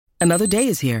Another day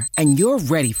is here, and you're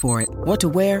ready for it. What to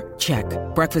wear? Check.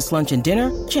 Breakfast, lunch, and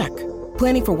dinner? Check.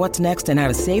 Planning for what's next and how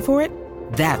to save for it?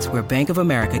 That's where Bank of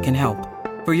America can help.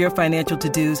 For your financial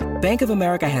to-dos, Bank of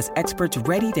America has experts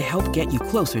ready to help get you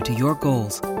closer to your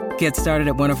goals. Get started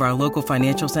at one of our local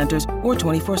financial centers or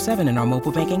 24/7 in our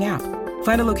mobile banking app.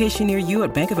 Find a location near you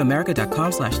at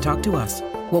bankofamerica.com/talktous.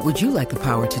 What would you like the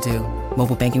power to do?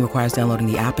 Mobile banking requires downloading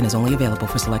the app and is only available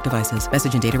for select devices.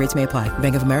 Message and data rates may apply.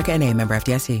 Bank of America N.A., member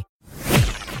FDIC.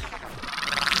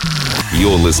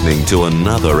 You're listening to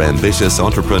another Ambitious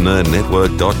Entrepreneur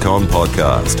Network.com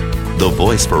podcast. The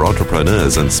voice for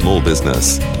entrepreneurs and small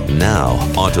business. Now,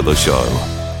 onto the show.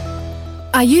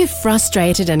 Are you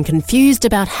frustrated and confused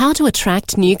about how to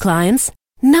attract new clients?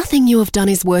 Nothing you have done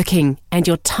is working, and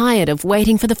you're tired of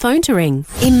waiting for the phone to ring.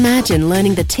 Imagine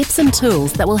learning the tips and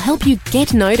tools that will help you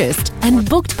get noticed and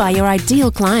booked by your ideal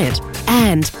client,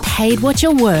 and paid what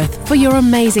you're worth for your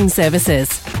amazing services.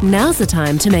 Now's the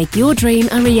time to make your dream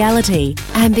a reality,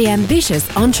 and the Ambitious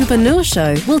Entrepreneur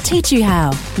Show will teach you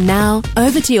how. Now,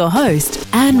 over to your host,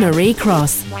 Anne-Marie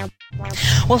Cross.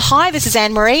 Well, hi, this is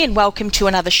Anne-Marie and welcome to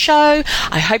another show.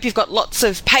 I hope you've got lots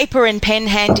of paper and pen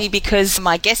handy because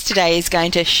my guest today is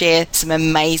going to share some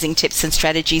amazing tips and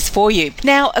strategies for you.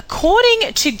 Now,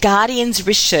 according to Guardian's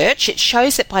research, it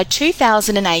shows that by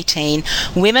 2018,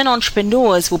 women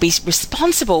entrepreneurs will be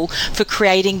responsible for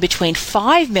creating between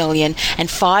 5 million and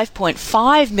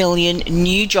 5.5 million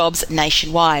new jobs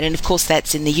nationwide. And of course,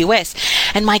 that's in the US.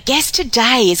 And my guest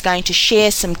today is going to share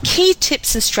some key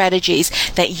tips and strategies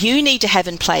that you need to have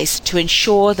in place to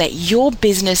ensure that your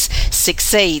business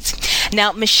succeeds.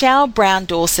 Now, Michelle Brown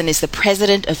Dawson is the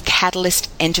president of Catalyst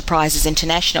Enterprises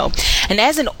International. And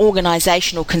as an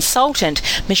organizational consultant,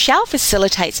 Michelle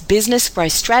facilitates business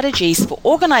growth strategies for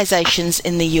organizations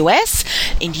in the US,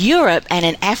 in Europe, and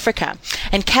in Africa.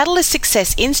 And Catalyst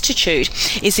Success Institute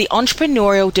is the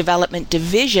entrepreneurial development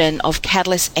division of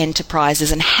Catalyst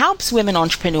Enterprises and helps women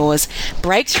entrepreneurs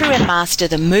break through and master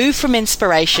the move from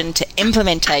inspiration to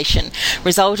implementation,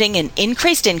 resulting in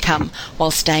increased income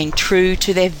while staying true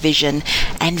to their vision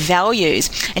and values.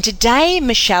 And today,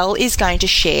 Michelle is going to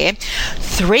share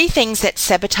 3 things that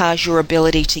sabotage your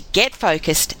ability to get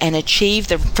focused and achieve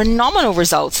the phenomenal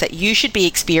results that you should be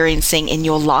experiencing in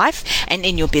your life and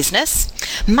in your business,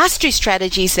 must-do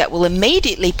strategies that will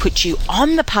immediately put you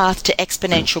on the path to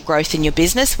exponential growth in your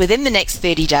business within the next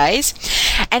 30 days,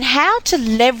 and how to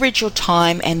leverage your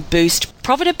time and boost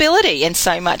profitability, and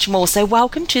so much more. So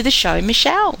welcome to the show,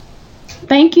 Michelle.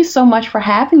 Thank you so much for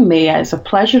having me. It's a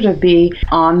pleasure to be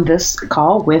on this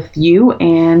call with you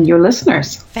and your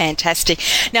listeners. Fantastic.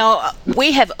 Now,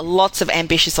 we have lots of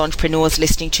ambitious entrepreneurs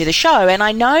listening to the show, and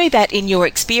I know that in your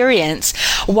experience,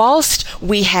 whilst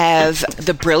we have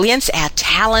the brilliance, our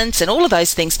talents, and all of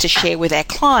those things to share with our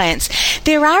clients,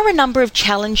 there are a number of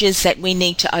challenges that we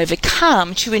need to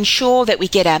overcome to ensure that we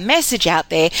get our message out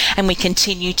there and we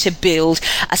continue to build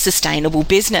a sustainable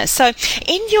business. So,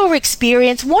 in your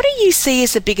experience, what do you see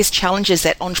as the biggest challenges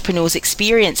that entrepreneurs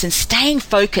experience in staying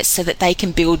focused so that they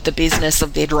can build the business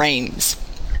of their dreams?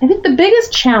 I think the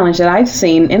biggest challenge that I've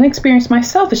seen and experienced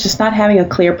myself is just not having a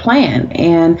clear plan.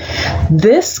 And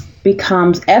this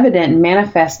becomes evident and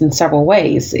manifest in several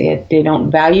ways. They don't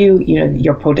value,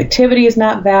 your productivity is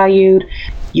not valued.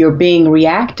 You're being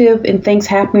reactive in things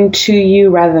happening to you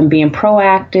rather than being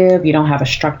proactive. You don't have a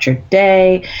structured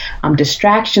day.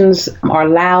 Distractions are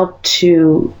allowed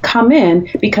to come in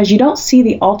because you don't see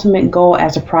the ultimate goal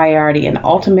as a priority. And the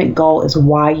ultimate goal is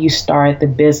why you started the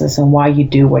business and why you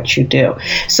do what you do.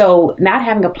 So not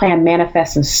having a plan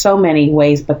manifests in so many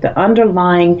ways, but the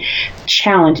underlying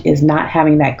challenge is not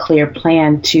having that clear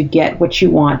plan to get what you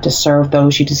want, to serve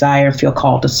those you desire and feel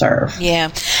called to serve.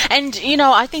 Yeah. And,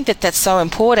 I think that that's so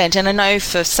important. And I know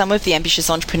for some of the ambitious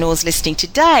entrepreneurs listening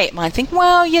today, it might think,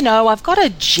 well, I've got a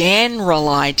general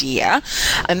idea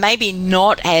and maybe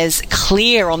not as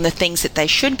clear on the things that they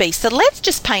should be. So let's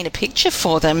just paint a picture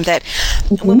for them that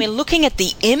when we're looking at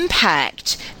the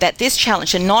impact that this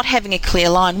challenge and not having a clear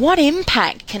line, what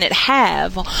impact can it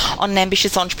have on an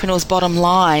ambitious entrepreneur's bottom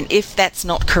line if that's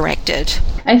not corrected?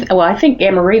 I think,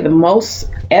 Anne-Marie, the most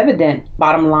evident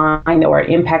bottom line or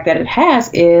impact that it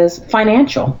has is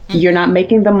financial. Mm-hmm. You're not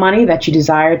making the money that you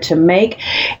desire to make.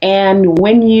 And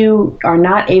when you are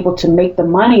not able to make the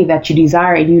money that you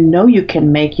desire and you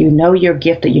can make, you're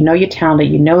gifted, you're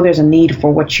talented, there's a need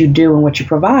for what you do and what you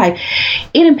provide,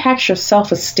 it impacts your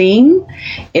self-esteem,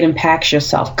 it impacts your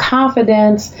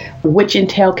self-confidence, which in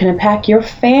turn can impact your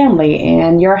family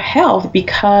and your health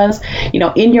because,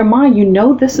 in your mind,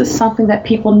 this is something that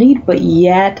people need, but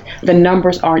yet the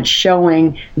numbers aren't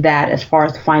showing that as far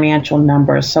as the financial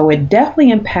numbers. So it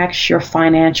definitely impacts your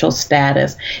financial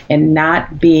status and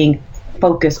not being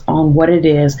focused on what it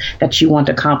is that you want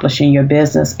to accomplish in your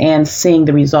business and seeing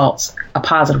the results, a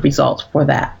positive result for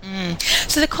that.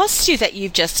 So the costs that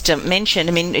you've just mentioned,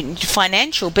 I mean,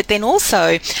 financial, but then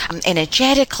also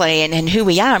energetically and who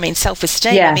we are, I mean,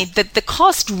 self-esteem. Yeah. I mean, the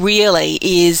cost really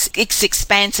it's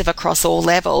expansive across all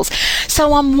levels.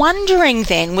 So I'm wondering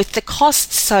then, with the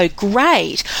costs so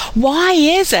great, why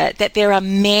is it that there are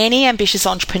many ambitious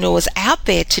entrepreneurs out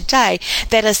there today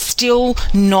that are still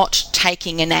not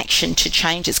taking an action to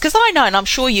changes? Because I know, and I'm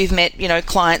sure you've met,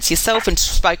 clients yourself and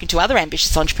spoken to other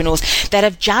ambitious entrepreneurs that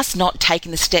have just not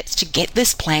taken the steps to get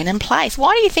this plan in place.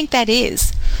 Why do you think that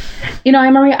is?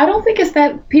 Anne-Marie, I don't think it's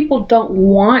that people don't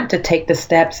want to take the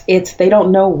steps. It's they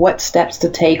don't know what steps to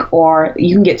take, or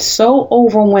you can get so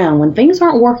overwhelmed when things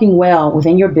aren't working well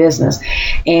within your business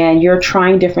and you're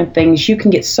trying different things. You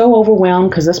can get so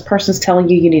overwhelmed because this person's telling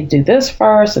you need to do this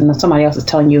first, and then somebody else is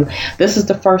telling you this is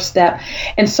the first step.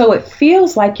 And so it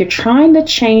feels like you're trying to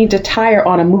change a tire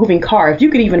on a moving car. If you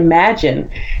could even imagine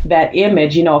that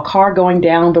image, a car going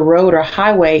down the road or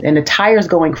highway and the tire's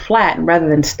going flat, and rather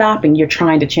than stopping, you're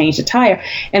trying to change the tire.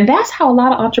 And that's how a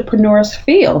lot of entrepreneurs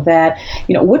feel, that,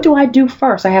 what do I do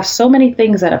first? I have so many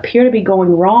things that appear to be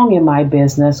going wrong in my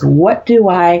business. What do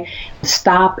I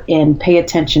stop and pay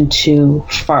attention to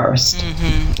first?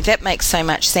 Mm-hmm. That makes so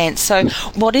much sense. So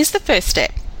what is the first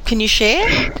step? Can you share?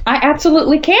 I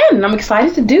absolutely can, and I'm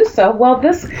excited to do so. Well,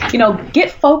 this,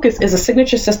 Get Focus is a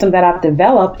signature system that I've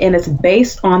developed, and it's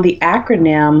based on the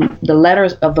acronym, the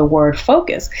letters of the word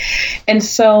focus. And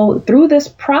so through this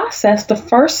process, the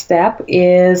first step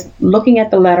is looking at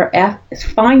the letter F, is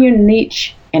find your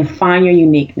niche and find your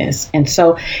uniqueness. And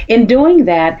so in doing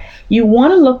that, you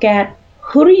want to look at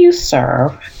who do you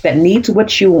serve that needs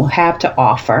what you have to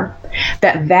offer,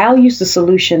 that values the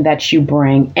solution that you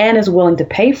bring and is willing to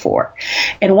pay for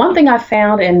it. And one thing I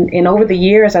found in over the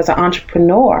years as an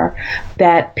entrepreneur,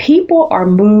 that people are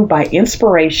moved by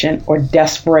inspiration or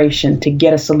desperation to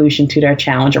get a solution to their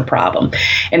challenge or problem.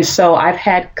 And so I've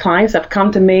had clients that have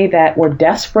come to me that were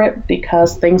desperate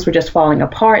because things were just falling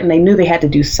apart and they knew they had to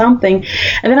do something.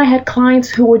 And then I had clients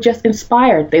who were just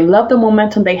inspired. They loved the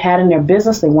momentum they had in their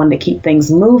business. They wanted to keep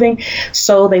things moving.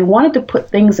 So they wanted to put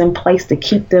things in place to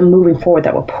keep them moving forward,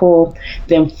 that will pull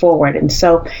them forward. And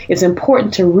so it's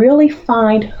important to really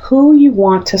find who you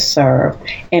want to serve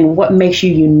and what makes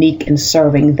you unique in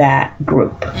serving that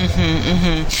group. Mm-hmm,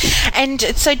 mm-hmm. And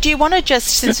so do you want to just,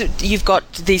 since you've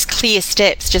got these clear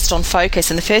steps just on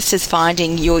focus, and the first is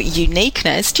finding your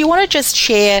uniqueness, do you want to just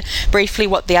share briefly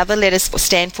what the other letters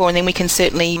stand for, and then we can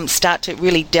certainly start to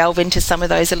really delve into some of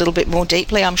those a little bit more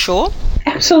deeply, I'm sure?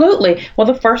 Absolutely. Well,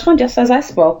 the first one, just as I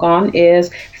spoke on, is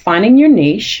finding your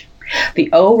niche. The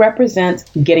O represents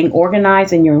getting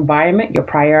organized in your environment, your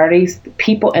priorities, the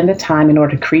people, and the time in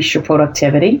order to increase your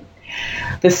productivity.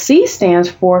 The C stands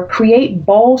for create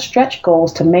bold stretch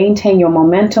goals to maintain your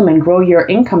momentum and grow your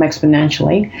income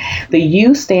exponentially. The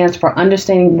U stands for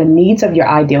understanding the needs of your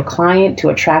ideal client to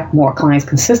attract more clients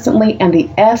consistently. And the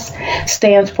S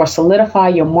stands for solidify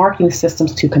your marketing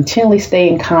systems to continually stay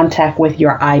in contact with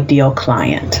your ideal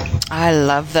client. I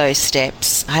love those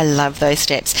steps.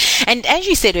 And as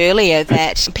you said earlier,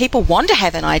 that people want to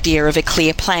have an idea of a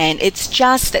clear plan. It's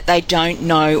just that they don't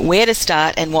know where to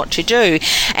start and what to do.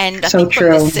 And I think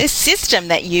from this system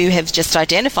that you have just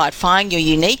identified, find your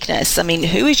uniqueness. I mean,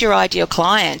 who is your ideal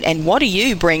client and what do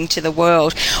you bring to the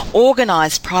world?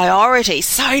 Organised priorities,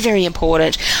 so very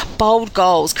important. Bold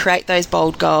goals, create those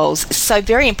bold goals. So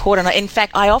very important. In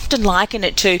fact, I often liken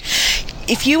it to,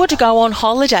 if you were to go on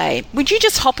holiday, would you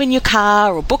just hop in your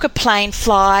car or book a plane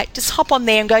flight, just hop on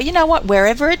there and go, you know what,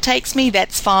 wherever it takes me,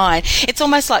 that's fine. It's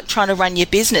almost like trying to run your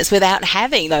business without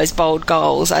having those bold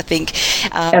goals, I think.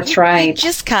 That's right. You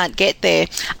just can't get there.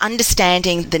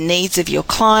 Understanding the needs of your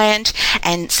client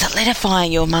and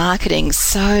solidifying your marketing,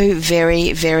 so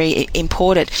very, very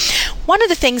important. One of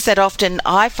the things that often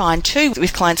I find too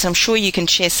with clients, and I'm sure you can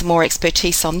share some more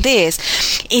expertise on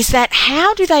this, is that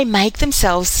how do they make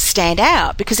themselves stand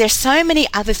out? Because there's so many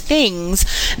other things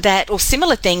or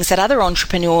similar things that other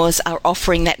entrepreneurs are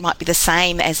offering that might be the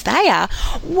same as they are.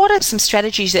 What are some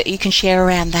strategies that you can share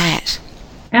around that?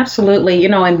 Absolutely.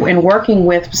 And working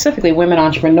with specifically women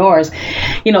entrepreneurs,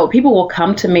 people will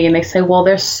come to me and they say, well,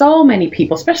 there's so many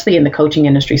people, especially in the coaching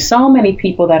industry, so many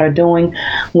people that are doing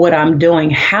what I'm doing.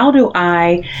 How do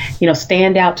I,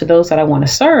 stand out to those that I want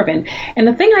to serve? And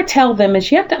the thing I tell them is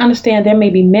you have to understand there may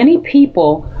be many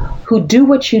people who do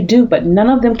what you do, but none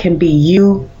of them can be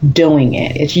you doing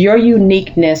it. It's your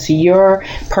uniqueness, your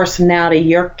personality,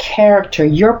 your character,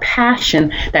 your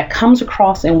passion that comes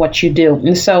across in what you do.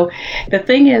 And so the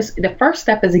thing is, the first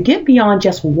step is to get beyond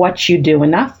just what you do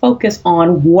and not focus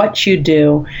on what you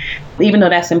do, even though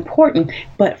that's important,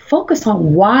 but focus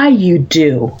on why you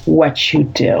do what you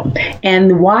do.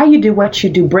 And why you do what you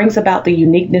do brings about the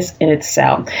uniqueness in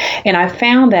itself. And I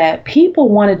found that people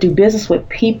want to do business with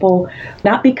people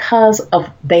not because of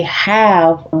they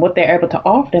have what they're able to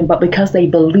offer them, but because they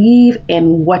believe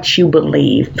in what you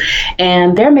believe.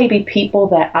 And there may be people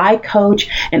that I coach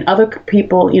and other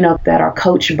people, that are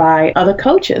coached by other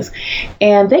coaches,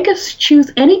 and they could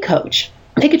choose any coach.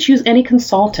 They could choose any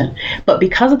consultant, but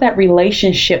because of that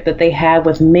relationship that they have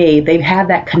with me, they've had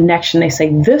that connection. They say,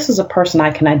 this is a person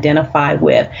I can identify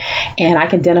with, and I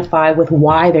can identify with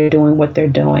why they're doing what they're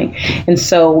doing. And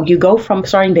so you go from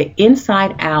starting the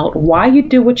inside out, why you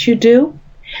do what you do,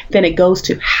 then it goes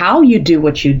to how you do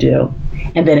what you do,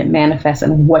 and then it manifests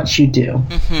in what you do.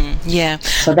 Mm-hmm. Yeah.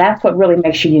 So that's what really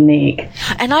makes you unique.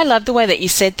 And I love the way that you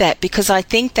said that, because I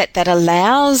think that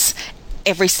allows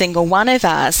every single one of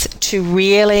us to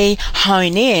really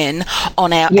hone in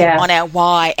on our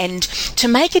why and to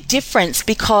make a difference,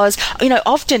 because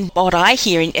often what I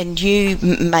hear, and you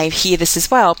may hear this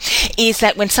as well, is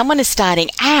that when someone is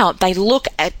starting out, they look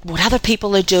at what other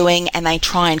people are doing and they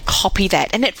try and copy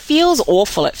that, and it feels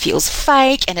awful, it feels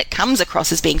fake, and it comes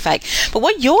across as being fake. But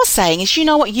what you're saying is,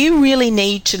 what you really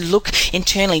need to look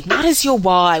internally. What is your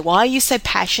why? Why are you so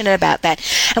passionate about that?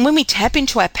 And when we tap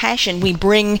into our passion, we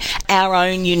bring our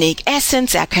own unique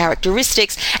essence, our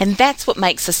characteristics, and that's what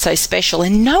makes us so special.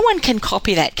 And no one can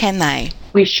copy that, can they?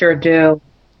 We sure do.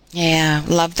 Yeah,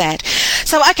 love that.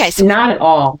 So, okay. So Not at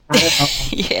all.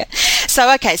 Yeah.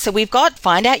 So, okay. So we've got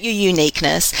find out your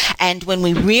uniqueness. And when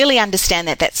we really understand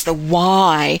that, that's the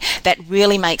why that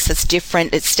really makes us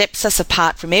different. It steps us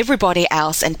apart from everybody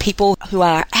else, and people who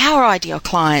are our ideal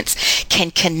clients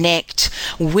can connect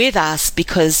with us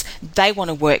because they want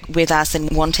to work with us and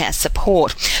want our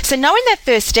support. So knowing that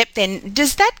first step, then,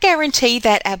 does that guarantee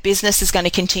that our business is going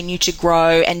to continue to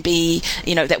grow and be,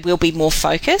 that we'll be more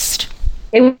focused?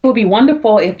 It would be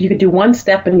wonderful if you could do one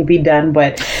step and you'd be done,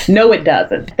 but no, it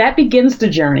doesn't. That begins the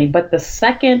journey. But the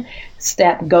second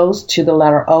step goes to the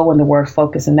letter O in the word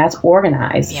focus, and that's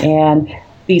organize. Yeah. And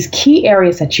these key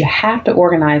areas that you have to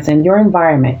organize in your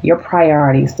environment, your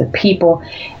priorities, the people,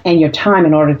 and your time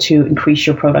in order to increase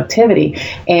your productivity.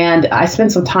 And I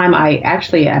spent some time, I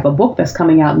actually have a book that's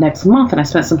coming out next month, and I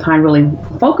spent some time really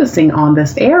focusing on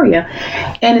this area.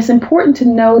 And it's important to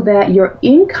know that your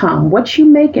income, what you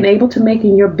make and able to make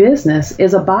in your business,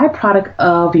 is a byproduct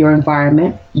of your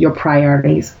environment, your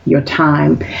priorities, your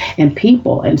time, and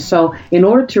people. And so in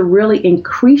order to really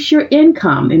increase your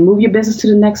income and move your business to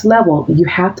the next level, you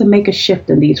have to make a shift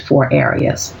in these 4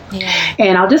 areas. Yeah.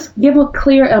 And I'll just give a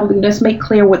clear, just make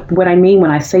clear what I mean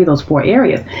when I say those 4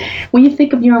 areas. When you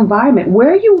think of your environment,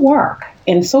 where you work,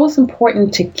 and so it's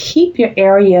important to keep your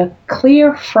area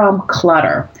clear from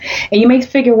clutter. And you may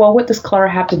figure, well, what does clutter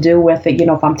have to do with it?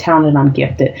 If I'm talented, I'm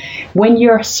gifted. When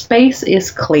your space is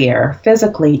clear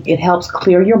physically, it helps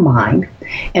clear your mind.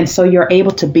 And so you're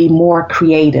able to be more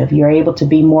creative. You're able to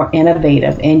be more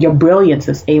innovative, and your brilliance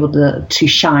is able to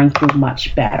shine through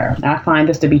much better. And I find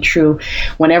this to be true.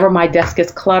 Whenever my desk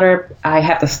gets cluttered, I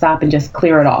have to stop and just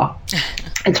clear it off.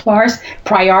 As far as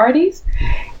priorities,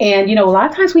 and a lot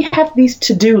of times we have these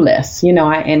to-do lists,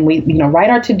 and we write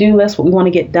our to-do list, what we want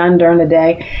to get done during the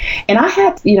day. And I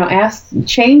had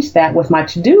change that with my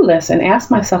to-do list and ask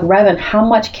myself, rather than how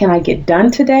much can I get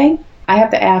done today, I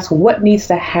have to ask what needs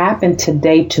to happen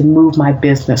today to move my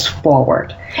business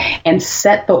forward, and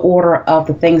set the order of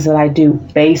the things that I do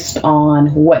based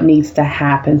on what needs to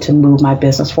happen to move my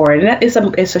business forward. And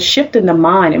it's a shift in the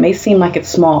mind. It may seem like it's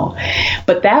small,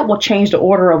 but that will change the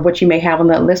order of what you may have on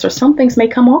that list, or some things may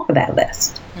come off of that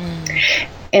list.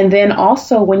 And then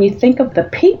also, when you think of the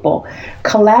people,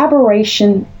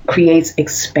 collaboration creates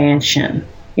expansion.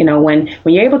 When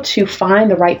you're able to find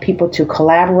the right people to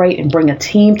collaborate and bring a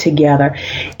team together,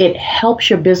 it helps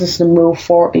your business to move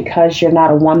forward, because you're not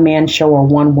a one-man show or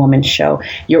one-woman show.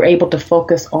 You're able to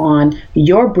focus on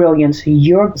your brilliance,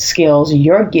 your skills,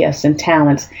 your gifts and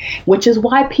talents, which is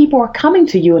why people are coming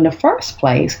to you in the first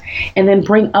place, and then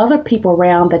bring other people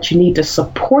around that you need to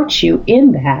support you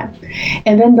in that.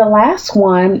 And then the last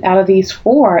one out of these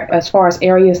 4, as far as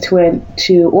areas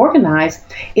to organize,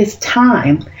 is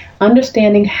time.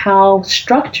 understanding how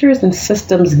structures and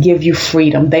systems give you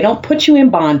freedom. They don't put you in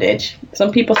bondage.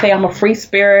 Some people say I'm a free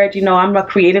spirit, I'm a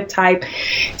creative type.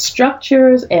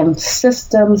 Structures and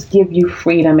systems give you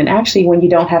freedom. And actually, when you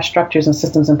don't have structures and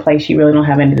systems in place, you really don't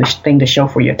have anything to show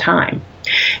for your time.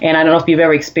 And I don't know if you've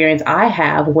ever experienced, I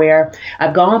have, where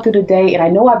I've gone through the day and I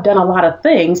know I've done a lot of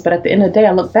things, but at the end of the day,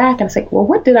 I look back and say, well,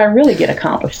 what did I really get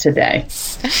accomplished today?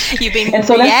 You've been and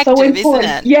so reactive, that's so important.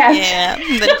 Isn't it? Yes.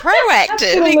 Yeah, but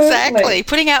proactive, exactly.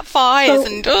 Putting out fires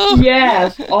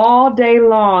Yes, all day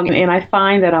long. And I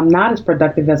find that I'm not as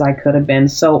productive as I could have been.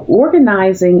 So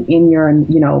organizing in your,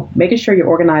 making sure you're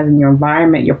organizing your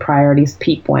environment, your priorities,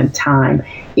 people, and time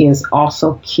is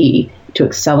also key to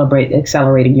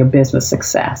accelerating your business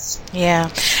success. Yeah.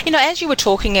 As you were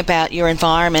talking about your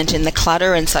environment and the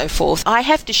clutter and so forth, I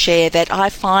have to share that I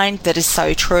find that is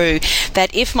so true,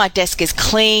 that if my desk is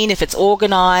clean, if it's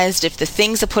organized, if the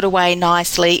things are put away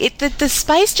nicely, the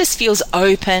space just feels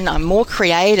open, I'm more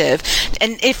creative.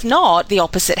 And if not, the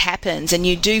opposite happens, and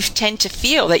you do tend to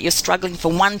feel that you're struggling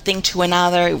from one thing to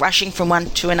another, rushing from one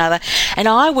to another. And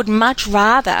I would much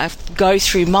rather go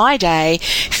through my day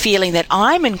feeling that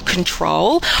I'm in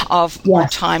control of my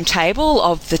timetable,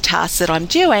 of the tasks that I'm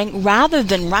doing, rather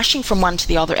than rushing from one to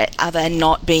the other and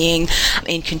not being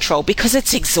in control, because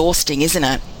it's exhausting, isn't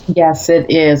it? Yes, it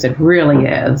is. It really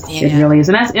is. Yeah. It really is.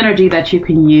 And that's energy that you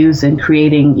can use in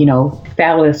creating,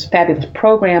 fabulous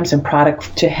programs and products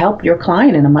to help your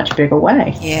client in a much bigger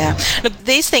way. Yeah. Look,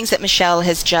 these things that Michelle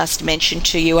has just mentioned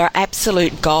to you are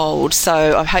absolute gold.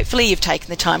 So hopefully you've taken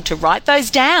the time to write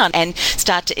those down and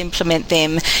start to implement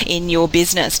them in your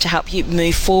business to help you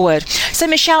move forward. So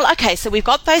Michelle, okay, so we've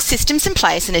got those systems in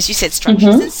place. And as you said,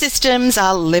 structures and systems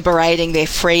are liberating, they're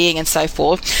freeing and so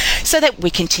forth, so that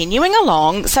we're continuing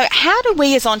along. So how do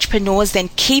we as entrepreneurs then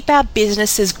keep our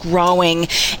businesses growing,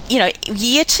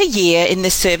 year to year in the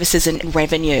services and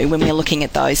revenue when we're looking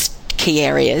at those key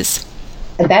areas?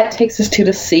 And that takes us to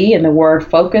the C in the word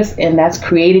focus, and that's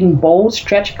creating bold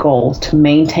stretch goals to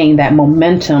maintain that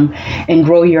momentum and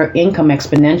grow your income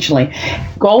exponentially.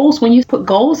 Goals, when you put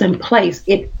goals in place,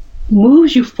 it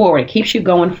moves you forward, it keeps you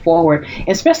going forward,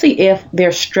 especially if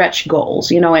they're stretch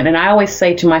goals, and I always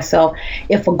say to myself,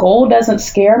 if a goal doesn't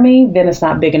scare me, then it's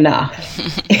not big enough.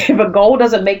 If a goal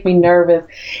doesn't make me nervous,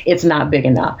 it's not big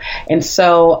enough. And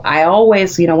so I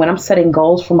always, when I'm setting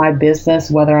goals for my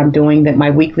business, whether I'm doing my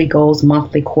weekly goals,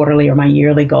 monthly, quarterly, or my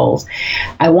yearly goals,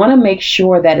 I want to make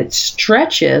sure that it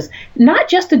stretches, not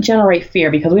just to generate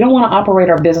fear, because we don't want to operate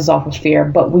our business off of fear,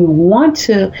 but we want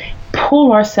to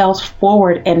pull ourselves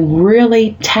forward and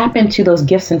really tap into those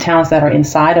gifts and talents that are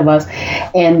inside of us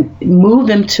and move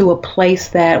them to a place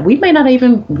that we may not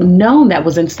even known that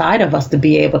was inside of us to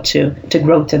be able to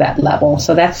grow to that level.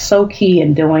 So that's so key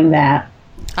in doing that.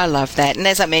 I love that. And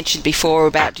as I mentioned before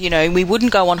about, we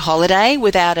wouldn't go on holiday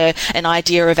without an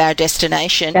idea of our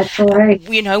destination. That's right.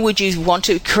 Would you want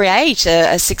to create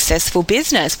a successful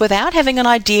business without having an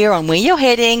idea on where you're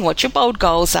heading, what your bold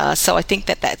goals are? So I think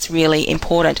that that's really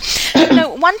important.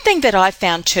 One thing that I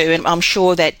found too, and I'm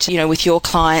sure that, with your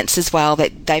clients as well,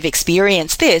 that they've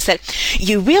experienced this, that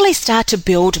you really start to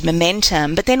build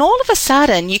momentum, but then all of a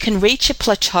sudden you can reach a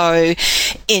plateau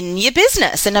in your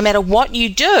business. And no matter what you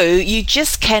do, you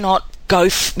just cannot go,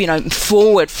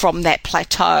 forward from that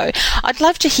plateau. I'd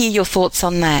love to hear your thoughts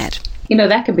on that.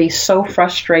 That can be so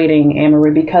frustrating,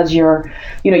 Anne-Marie, because you're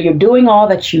doing all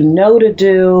that you know to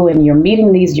do and you're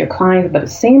meeting your clients, but it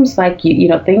seems like,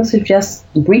 things have just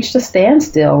reached a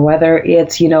standstill, whether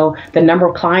it's, the number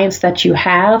of clients that you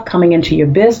have coming into your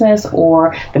business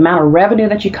or the amount of revenue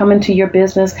that you come into your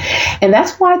business. And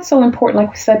that's why it's so important,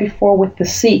 like we said before, with the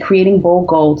C, creating bold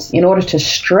goals in order to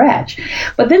stretch.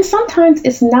 But then sometimes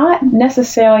it's not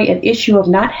necessarily an issue of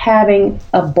not having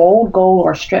a bold goal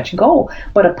or stretch goal,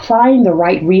 but applying the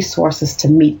right resources to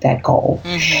meet that goal.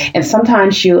 Mm-hmm. And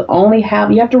sometimes you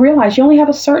have to realize you only have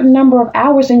a certain number of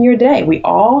hours in your day. We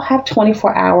all have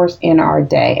 24 hours in our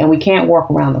day, and we can't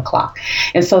work around the clock.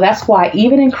 And so that's why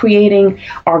even in creating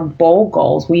our bold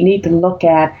goals, we need to look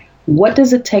at what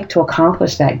does it take to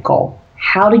accomplish that goal?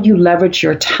 How do you leverage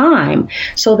your time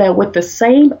so that with the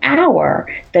same hour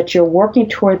that you're working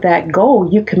toward that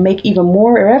goal, you can make even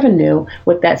more revenue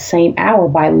with that same hour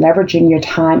by leveraging your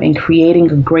time and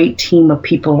creating a great team of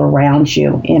people around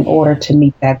you in order to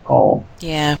meet that goal?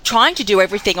 Yeah, trying to do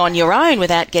everything on your own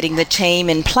without getting the team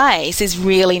in place is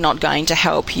really not going to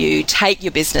help you take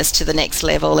your business to the next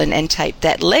level and take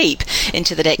that leap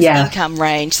into the next income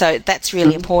range. So that's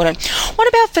really important. What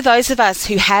about for those of us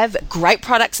who have great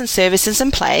products and services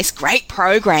in place, great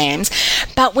programs,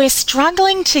 but we're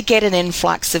struggling to get an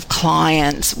influx influx of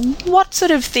clients, what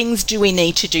sort of things do we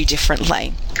need to do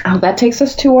differently? That takes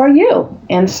us to our U.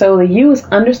 And so the U is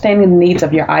understanding the needs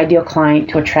of your ideal client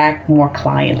to attract more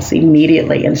clients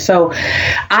immediately. And so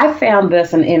I found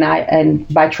this and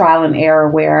by trial and error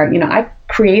where,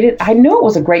 I knew it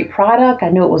was a great product. I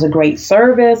knew it was a great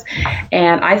service.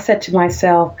 And I said to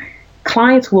myself,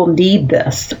 clients will need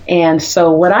this. And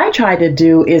so what I try to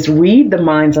do is read the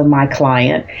minds of my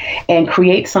client and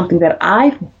create something that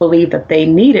I believe that they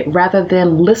needed rather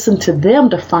than listen to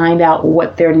them to find out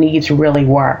what their needs really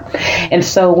were. And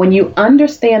so when you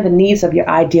understand the needs of your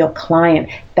ideal client,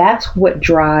 that's what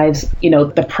drives,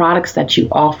 the products that you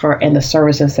offer and the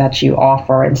services that you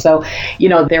offer. And so,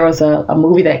 there was a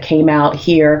movie that came out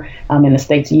here in the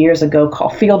States years ago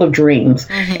called Field of Dreams.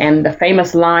 Mm-hmm. And the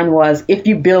famous line was, if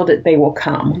you build it, they will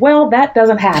come. Well, that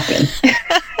doesn't happen.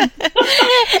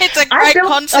 It's a great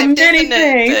concept, isn't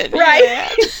it? Right.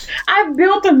 Yeah. I've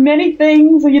built many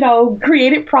things,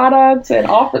 created products and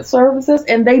offered services,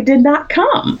 and they did not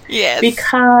come. Yes.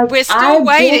 Because we're still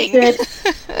waiting.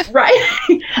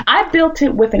 Right. I built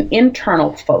it with an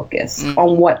internal focus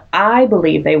on what I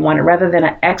believe they wanted rather than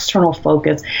an external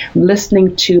focus,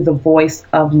 listening to the voice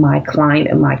of my client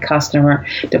and my customer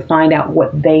to find out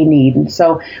what they need. And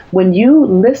so when you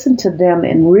listen to them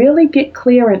and really get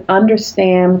clear and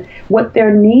understand what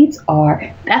their needs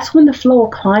are, that's when the flow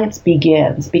of clients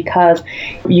begins, because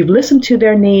you've listened to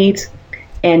their needs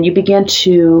and you begin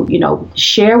to,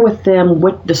 share with them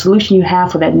what the solution you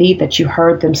have for that need that you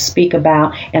heard them speak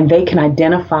about, and they can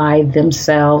identify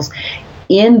themselves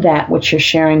in that what you're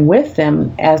sharing with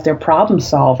them as their problem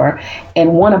solver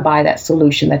and want to buy that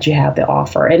solution that you have to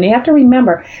offer. And you have to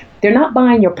remember, they're not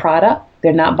buying your product.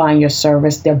 They're not buying your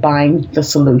service, they're buying the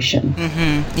solution.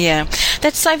 Mm-hmm. Yeah,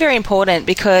 that's so very important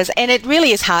and it really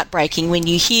is heartbreaking when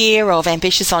you hear of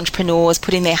ambitious entrepreneurs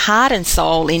putting their heart and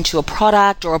soul into a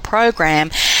product or a program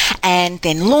and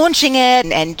then launching it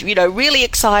and really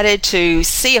excited to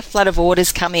see a flood of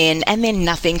orders come in and then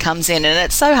nothing comes in. And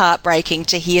it's so heartbreaking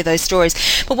to hear those stories.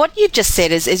 But what you've just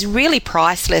said is really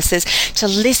priceless, is to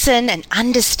listen and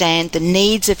understand the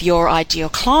needs of your ideal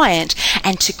client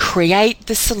and to create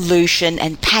the solution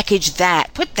and package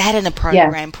that, put that in a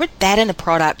program, put that in a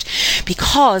product,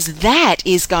 because that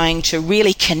is going to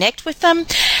really connect with them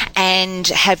and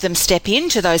have them step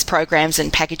into those programs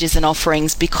and packages and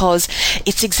offerings because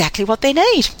it's exactly what they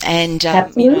need. And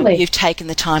you've taken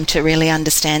the time to really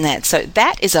understand that. So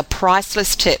that is a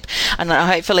priceless tip. And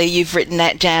hopefully you've written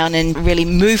that down and really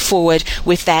move forward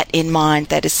with that in mind.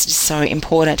 That is so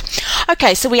important.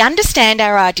 Okay, so we understand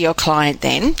our ideal client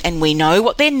then, and we know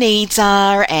what their needs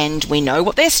are, and we know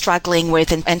what they're struggling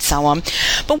with, and so on.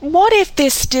 But what if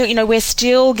there's still, we're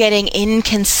still getting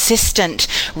inconsistent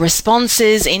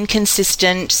responses,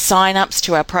 inconsistent sign-ups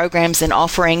to our programs and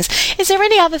offerings? Is there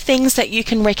any other things that you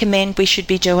can recommend we should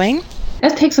be doing?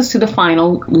 That takes us to the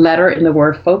final letter in the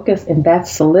word focus, and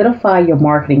that's solidify your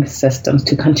marketing systems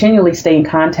to continually stay in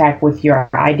contact with your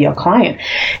ideal client.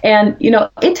 And,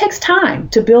 it takes time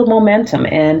to build momentum.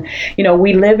 And,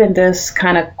 we live in this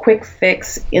kind of quick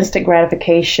fix, instant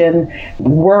gratification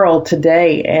world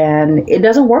today, and it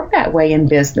doesn't work that way in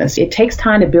business. It takes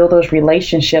time to build those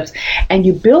relationships, and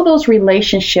you build those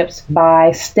relationships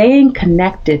by staying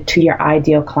connected to your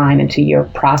ideal client and to your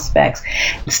prospects,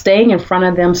 staying in front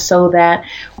of them so that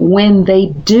when they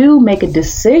do make a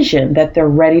decision that they're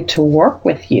ready to work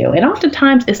with you. And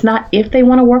oftentimes it's not if they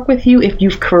want to work with you, if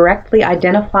you've correctly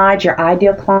identified your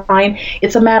ideal client,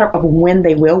 it's a matter of when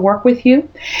they will work with you.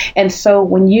 And so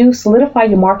when you solidify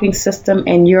your marketing system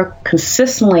and you're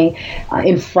consistently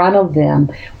in front of them,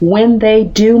 when they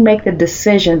do make the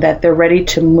decision that they're ready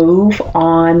to move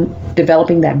on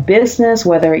developing that business,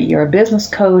 whether you're a business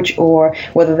coach or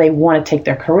whether they want to take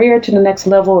their career to the next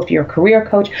level, if you're a career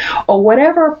coach, or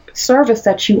whatever service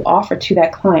that you offer to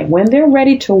that client, when they're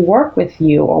ready to work with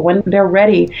you or when they're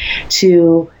ready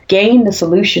to gain the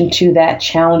solution to that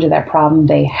challenge or that problem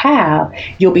they have,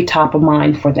 you'll be top of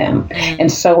mind for them.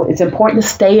 And so it's important to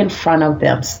stay in front of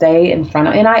them,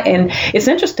 and it's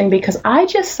interesting because I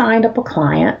just signed up a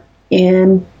client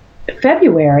in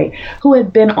February who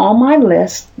had been on my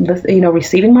list,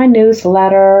 receiving my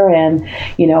newsletter and,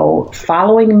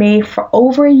 following me for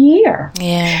over a year.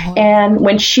 Yeah. And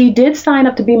when she did sign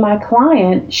up to be my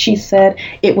client, she said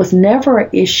it was never an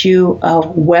issue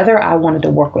of whether I wanted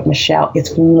to work with Michelle.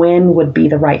 It's when would be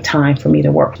the right time for me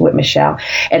to work with Michelle.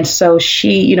 And so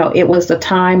she, it was the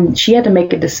time she had to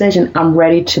make a decision. I'm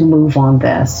ready to move on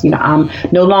this. I'm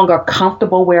no longer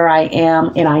comfortable where I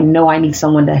am, and I know I need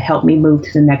someone to help me move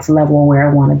to the next level where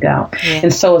I want to go. Yeah.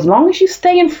 And so as long as you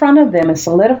stay in front of them and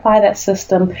solidify that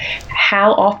system,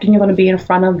 how often you're going to be in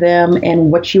front of them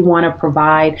and what you want to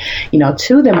provide,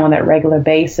 to them on that regular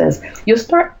basis, you'll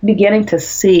start beginning to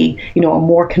see, a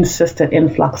more consistent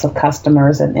influx of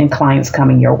customers and clients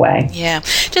coming your way. Yeah.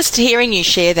 Just hearing you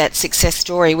share that success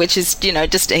story, which is,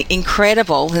 just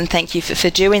incredible, and thank you for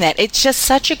doing that. It's just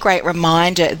such a great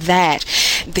reminder that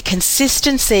the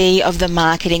consistency of the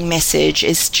marketing message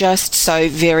is just so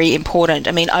very important.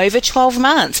 I mean, over 12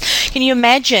 months. Can you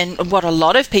imagine what a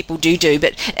lot of people do,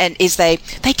 is they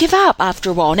give up after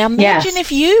a while. Now, imagine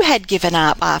if you had given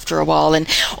up after a while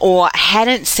or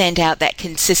hadn't sent out that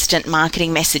consistent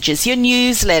marketing messages, your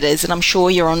newsletters, and I'm sure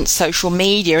you're on social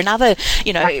media and other,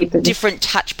 different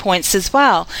touch points as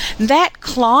well. That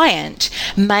client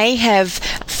may have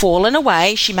fallen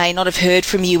away. She may not have heard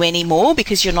from you anymore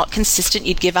because you're not consistent.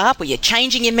 You'd give up, or you're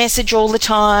changing your message all the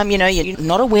time. You're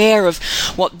not aware of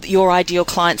what your ideal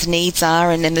client's needs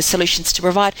are and then the solutions to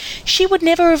provide. She would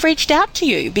never have reached out to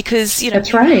you because, you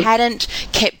hadn't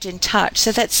kept in touch.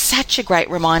 So that's such a great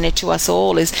reminder to us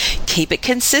all, is keep it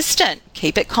consistent,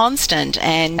 keep it constant,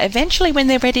 and eventually when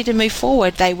they're ready to move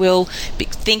forward, they will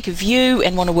think of you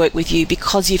and want to work with you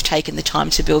because you've taken the time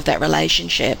to build that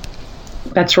relationship.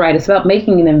 That's right. It's about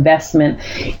making an investment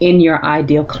in your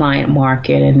ideal client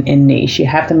market and niche. You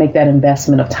have to make that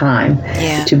investment of time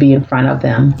to be in front of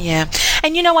them. Yeah.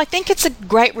 And, I think it's a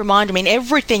great reminder. I mean,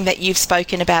 everything that you've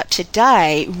spoken about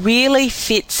today really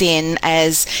fits in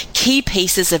as key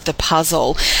pieces of the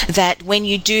puzzle, that when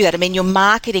you do that, I mean, your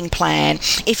marketing plan,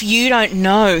 if you don't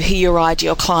know who your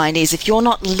ideal client is, if you're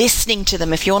not listening to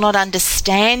them, if you're not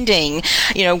understanding,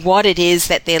 what it is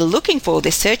that they're looking for,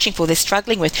 they're searching for, they're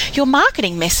struggling with, your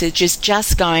marketing message is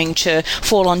just going to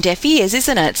fall on deaf ears,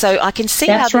 isn't it? So I can see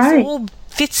how this all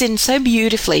fits in so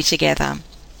beautifully together.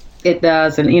 It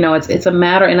does. And, it's a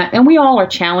matter, and we all are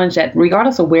challenged at,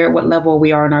 regardless of what level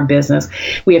we are in our business,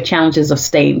 we have challenges of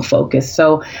staying focused.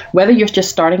 So whether you're just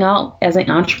starting out as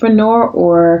an entrepreneur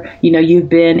or, you've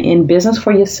been in business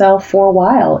for yourself for a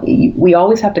while, we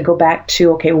always have to go back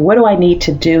to, okay, what do I need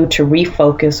to do to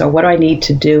refocus, or what do I need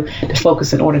to do to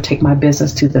focus in order to take my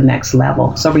business to the next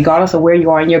level? So regardless of where you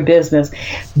are in your business,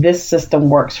 this system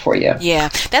works for you. Yeah,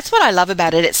 that's what I love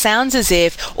about it. It sounds as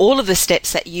if all of the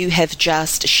steps that you have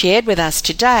just shared with us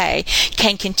today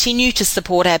can continue to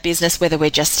support our business, whether we're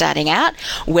just starting out,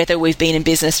 whether we've been in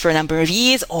business for a number of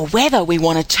years, or whether we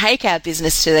want to take our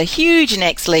business to the huge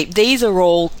next leap. These are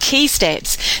all key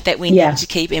steps that we need to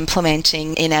keep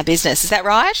implementing in our business. Is that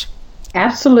right?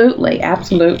 Absolutely.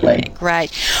 Okay,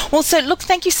 great. Well, so look,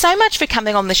 thank you so much for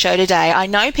coming on the show today. I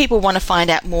know people want to find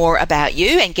out more about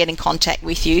you and get in contact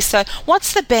with you. So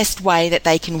what's the best way that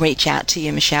they can reach out to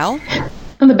you, Michelle?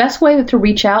 And the best way to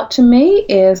reach out to me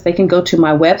is they can go to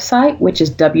my website, which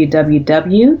is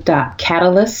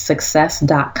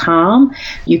www.catalystsuccess.com.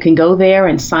 You can go there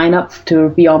and sign up to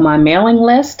be on my mailing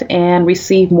list and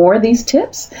receive more of these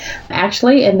tips,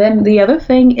 actually. And then the other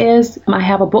thing is I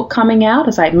have a book coming out,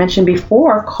 as I mentioned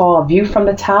before, called View from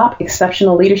the Top,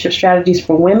 Exceptional Leadership Strategies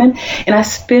for Women. And I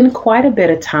spend quite a bit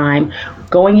of time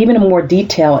going even in more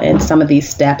detail in some of these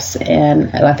steps, and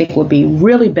I think would be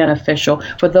really beneficial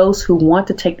for those who want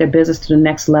to take their business to the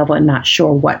next level and not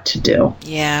sure what to do.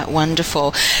 Yeah,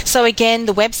 wonderful. So again,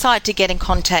 the website to get in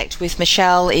contact with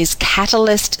Michelle is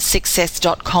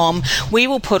catalystsuccess.com. We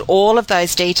will put all of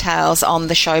those details on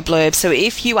the show blurb. So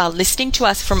if you are listening to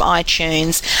us from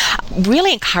iTunes,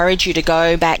 really encourage you to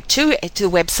go back to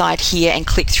the website here and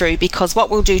click through, because what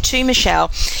we'll do too, Michelle,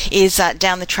 is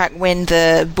down the track when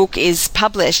the book is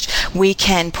published, we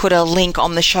can put a link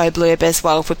on the show blurb as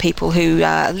well for people who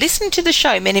listen to the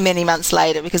show many, many months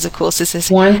later, because of course this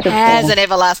has an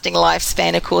everlasting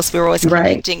lifespan. Of course, we're always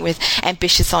connecting with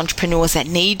ambitious entrepreneurs that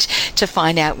need to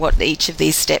find out what each of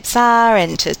these steps are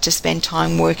and to spend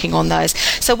time working on those.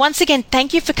 So once again,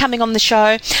 thank you for coming on the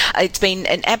show. It's been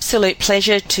an absolute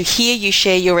pleasure to hear you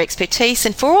share your expertise,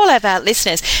 and for all of our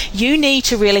listeners, you need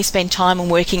to really spend time on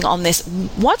working on this.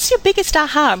 What's your biggest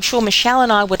aha? I'm sure Michelle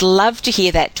and I would love to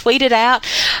hear that. Tweet it out.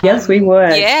 Yes, we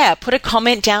would. Yeah, put a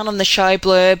comment down on the show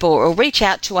blurb or reach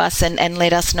out to us and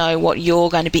let us know what you're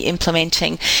going to be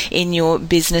implementing in your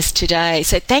business today.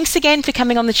 So thanks again for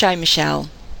coming on the show, Michelle.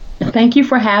 Thank you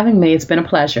for having me. It's been a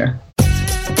pleasure.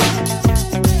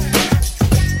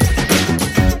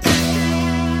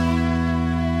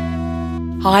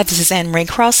 Hi, this is Anne-Marie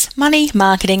Cross, money,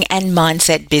 marketing and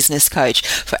mindset business coach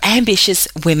for ambitious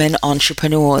women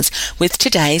entrepreneurs, with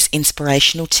today's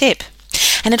inspirational tip.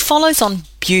 And it follows on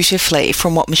beautifully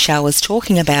from what Michelle was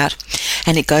talking about.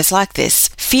 And it goes like this: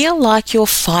 feel like you're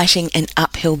fighting an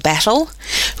uphill battle,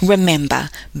 remember,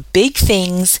 big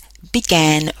things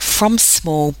began from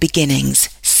small beginnings.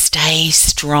 Stay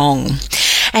strong.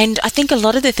 And I think a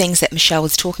lot of the things that Michelle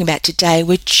was talking about today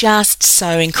were just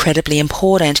so incredibly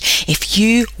important if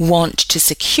you want to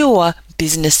secure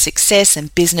business success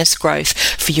and business growth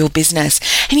for your business.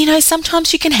 And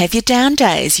sometimes you can have your down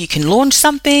days. You can launch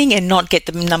something and not get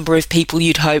the number of people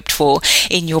you'd hoped for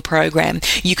in your program.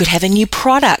 You could have a new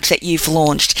product that you've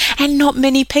launched and not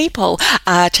many people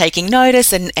are taking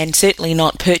notice and certainly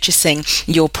not purchasing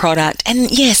your product. And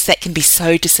yes, that can be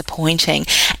so disappointing.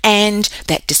 And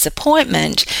that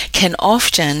disappointment can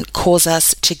often cause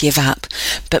us to give up.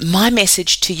 But my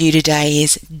message to you today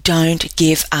is don't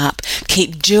give up.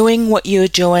 Keep doing what you're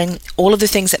doing. All of the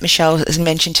things that Michelle has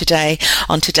mentioned today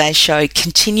on today's show,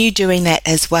 continue doing that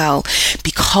as well,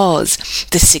 because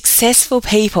the successful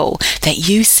people that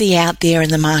you see out there in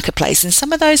the marketplace, and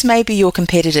some of those may be your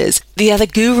competitors, the other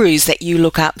gurus that you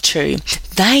look up to,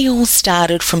 they all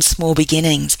started from small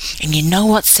beginnings. And you know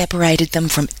what separated them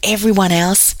from everyone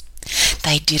else?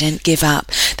 They didn't give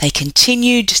up. They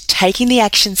continued taking the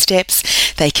action steps.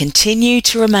 They continued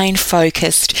to remain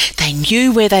focused. They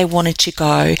knew where they wanted to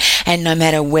go. And no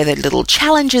matter whether little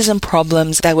challenges and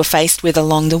problems they were faced with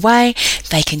along the way,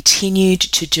 they continued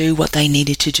to do what they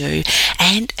needed to do.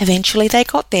 And eventually they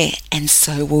got there. And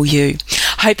so will you.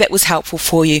 I hope that was helpful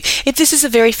for you. If this is the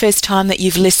very first time that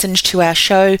you've listened to our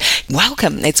show,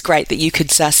 welcome. It's great that you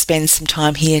could spend some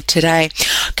time here today.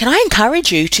 Can I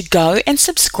encourage you to go and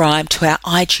subscribe to our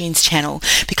iTunes channel,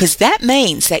 because that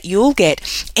means that you'll get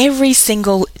every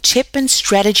single tip and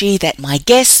strategy that my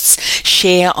guests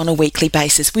share on a weekly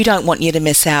basis. We don't want you to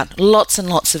miss out. Lots and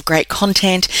lots of great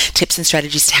content, tips and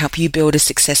strategies to help you build a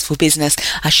successful business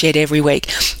are shared every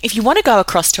week. If you want to go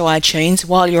across to iTunes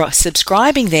while you're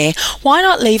subscribing there, why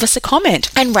not leave us a comment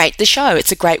and rate the show?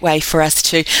 It's a great way for us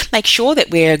to make sure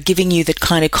that we're giving you the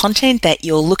kind of content that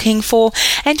you're looking for,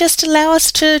 and just allow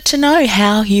us to know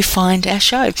how you find our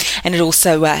show. And it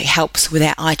also helps with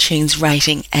our iTunes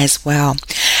rating as well.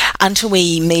 Until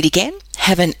we meet again,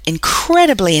 have an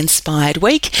incredibly inspired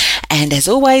week. And as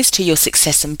always, to your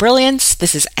success and brilliance,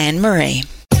 this is Anne-Marie.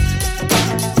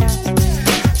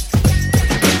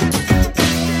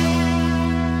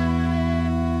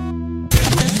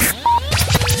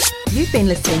 You've been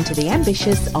listening to The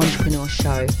Ambitious Entrepreneur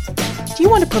Show. Do you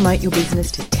want to promote your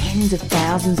business to tens of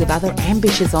thousands of other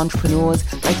ambitious entrepreneurs,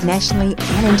 both nationally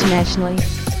and internationally?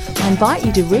 I invite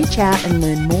you to reach out and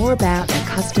learn more about our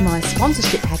customised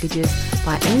sponsorship packages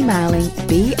by emailing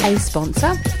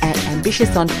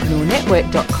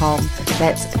beasponsor@ambitiousentrepreneurnetwork.com.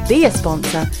 That's be a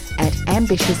sponsor at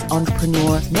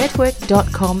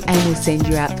ambitiousentrepreneurnetwork.com, and we'll send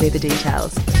you out further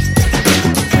details.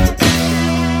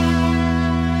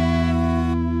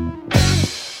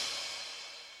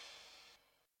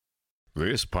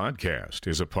 This podcast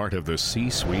is a part of the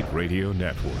C-Suite Radio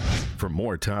Network. For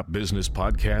more top business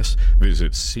podcasts,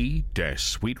 visit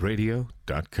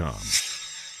c-suiteradio.com.